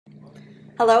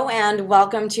Hello and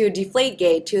welcome to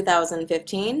Deflate-Gate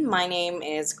 2015. My name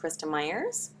is Krista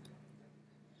Myers.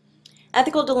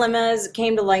 Ethical dilemmas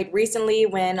came to light recently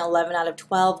when 11 out of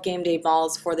 12 game day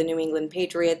balls for the New England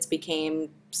Patriots became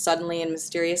suddenly and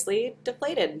mysteriously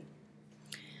deflated.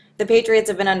 The Patriots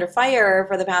have been under fire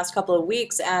for the past couple of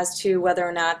weeks as to whether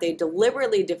or not they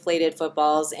deliberately deflated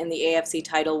footballs in the AFC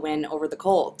title win over the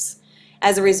Colts.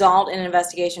 As a result, an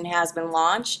investigation has been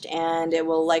launched, and it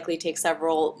will likely take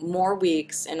several more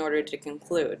weeks in order to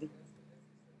conclude.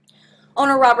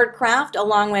 Owner Robert Kraft,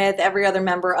 along with every other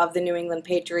member of the New England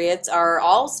Patriots, are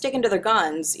all sticking to their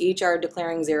guns. Each are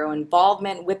declaring zero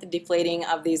involvement with the deflating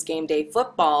of these game day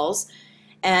footballs,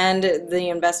 and the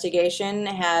investigation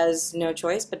has no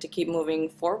choice but to keep moving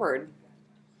forward.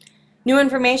 New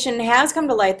information has come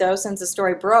to light, though, since the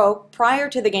story broke. Prior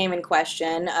to the game in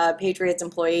question, a Patriots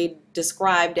employee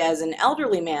described as an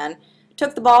elderly man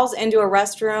took the balls into a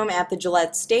restroom at the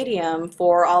Gillette Stadium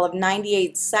for all of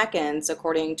 98 seconds,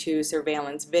 according to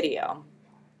surveillance video.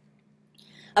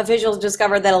 Officials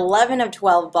discovered that 11 of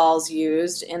 12 balls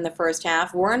used in the first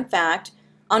half were, in fact,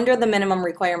 under the minimum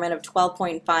requirement of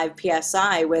 12.5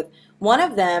 psi, with one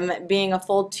of them being a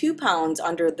full 2 pounds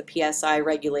under the psi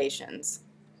regulations.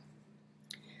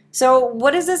 So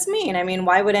what does this mean? I mean,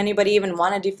 why would anybody even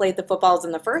want to deflate the footballs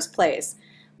in the first place?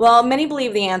 Well, many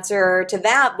believe the answer to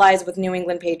that lies with New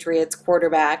England Patriots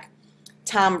quarterback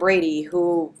Tom Brady,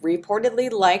 who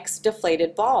reportedly likes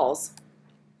deflated balls.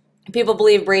 People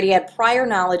believe Brady had prior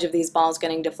knowledge of these balls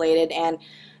getting deflated, and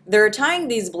they're tying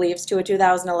these beliefs to a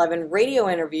 2011 radio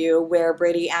interview where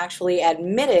Brady actually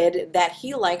admitted that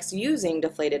he likes using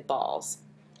deflated balls.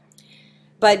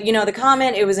 But, you know, the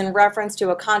comment, it was in reference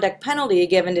to a conduct penalty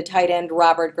given to tight end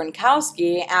Robert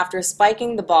Gronkowski after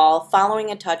spiking the ball following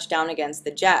a touchdown against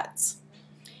the Jets.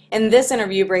 In this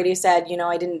interview, Brady said,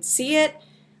 I didn't see it.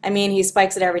 I mean, he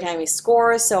spikes it every time he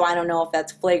scores, so I don't know if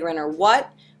that's flagrant or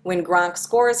what. When Gronk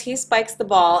scores, he spikes the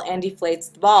ball and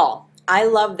deflates the ball. I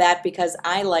love that because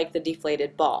I like the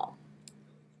deflated ball.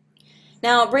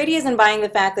 Now, Brady isn't buying the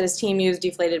fact that his team used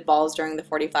deflated balls during the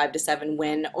 45-7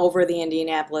 win over the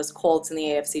Indianapolis Colts in the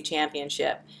AFC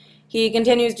Championship. He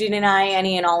continues to deny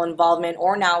any and all involvement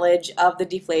or knowledge of the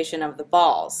deflation of the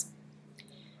balls.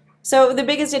 So the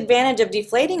biggest advantage of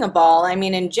deflating a ball, I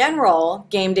mean, in general,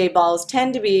 game day balls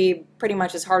tend to be pretty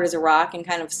much as hard as a rock and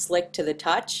kind of slick to the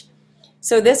touch.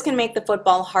 So this can make the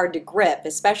football hard to grip,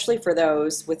 especially for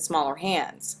those with smaller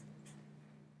hands.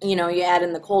 You add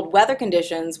in the cold weather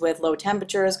conditions with low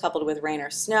temperatures coupled with rain or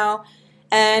snow,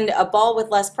 and a ball with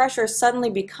less pressure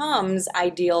suddenly becomes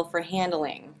ideal for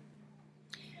handling.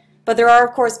 But there are,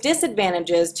 of course,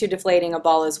 disadvantages to deflating a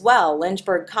ball as well.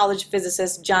 Lynchburg College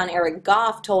physicist John Eric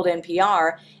Goff told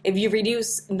NPR, if you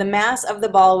reduce the mass of the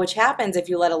ball, which happens if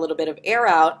you let a little bit of air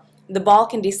out, the ball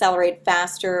can decelerate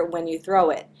faster when you throw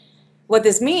it. What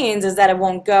this means is that it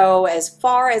won't go as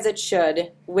far as it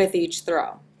should with each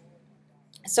throw.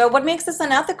 So what makes this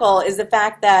unethical is the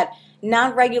fact that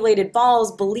non-regulated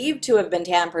balls believed to have been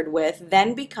tampered with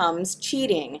then becomes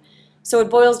cheating. So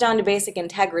it boils down to basic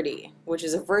integrity, which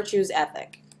is a virtues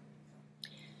ethic.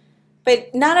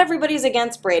 But not everybody's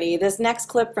against Brady. This next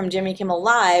clip from Jimmy Kimmel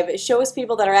Live shows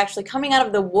people that are actually coming out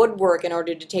of the woodwork in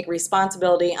order to take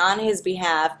responsibility on his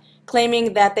behalf,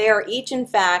 claiming that they are each, in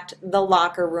fact, the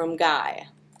locker room guy.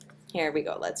 Here we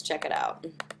go. Let's check it out.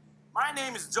 My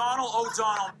name is Donald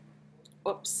O'Donnell.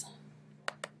 Whoops.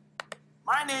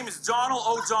 My name is Donald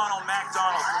O'Donnell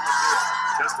MacDonald from the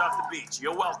Ville, just off the beach.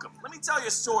 You're welcome. Let me tell you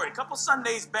a story. A couple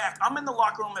Sundays back, I'm in the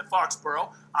locker room at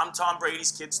Foxborough. I'm Tom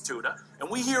Brady's kid's tutor. And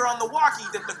we hear on the walkie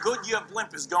that the Goodyear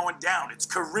blimp is going down. It's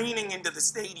careening into the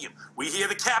stadium. We hear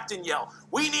the captain yell,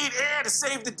 "We need air to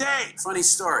save the day." Funny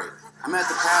story. I'm at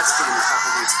the Pats game a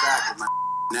couple weeks back with my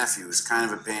nephew, who's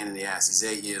kind of a pain in the ass. He's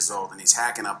 8 years old, and he's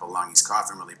hacking up a lung. He's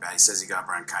coughing really bad. He says he got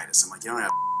bronchitis. I'm like, you don't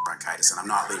have bronchitis, and I'm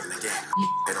not leaving the game.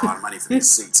 I paid a lot of money for these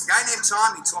seats. A guy named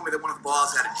Tommy told me that one of the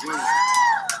balls had a genie in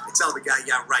it. I tell the guy,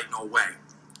 yeah, right, no way.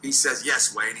 He says,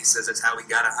 yes, way, and he says that's how he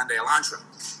got a Hyundai Elantra.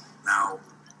 Now,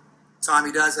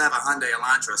 Tommy does have a Hyundai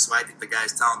Elantra, so I think the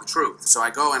guy's telling the truth. So I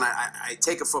go and I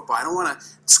take a football. I don't want to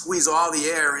squeeze all the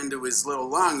air into his little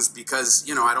lungs because,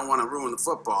 I don't want to ruin the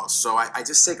football. So I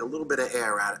just take a little bit of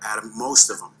air out of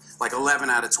most of them, like 11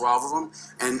 out of 12 of them,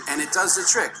 and it does the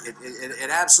trick.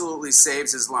 It absolutely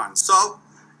saves his lungs. So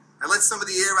I let some of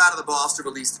the air out of the balls to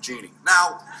release the genie.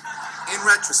 Now, in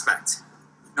retrospect,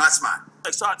 not smart.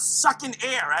 I started sucking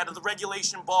air out of the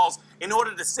regulation balls in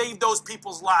order to save those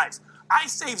people's lives. I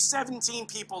saved 17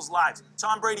 people's lives.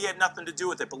 Tom Brady had nothing to do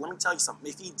with it, but let me tell you something.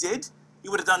 If he did, he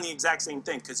would have done the exact same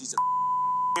thing because he's a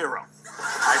hero.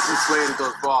 I deflated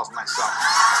those balls myself.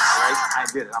 All right? I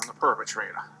did it. I'm the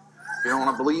perpetrator. If you don't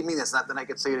want to believe me, there's nothing I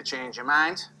can say to change your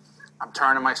mind. I'm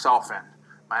turning myself in.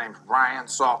 My name's Brian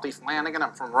Salty Flanagan.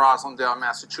 I'm from Roslindale,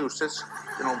 Massachusetts.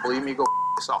 If you don't believe me, go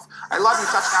yourself. I love you,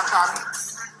 touchdown, Tommy.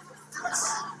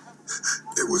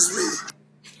 It was me.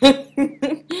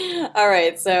 All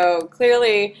right, so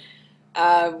clearly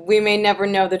we may never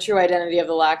know the true identity of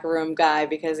the locker room guy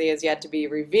because he has yet to be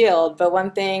revealed, but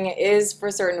one thing is for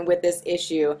certain with this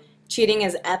issue, cheating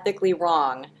is ethically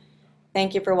wrong.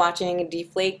 Thank you for watching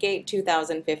Deflate-Gate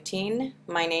 2015.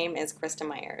 My name is Krista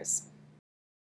Myers.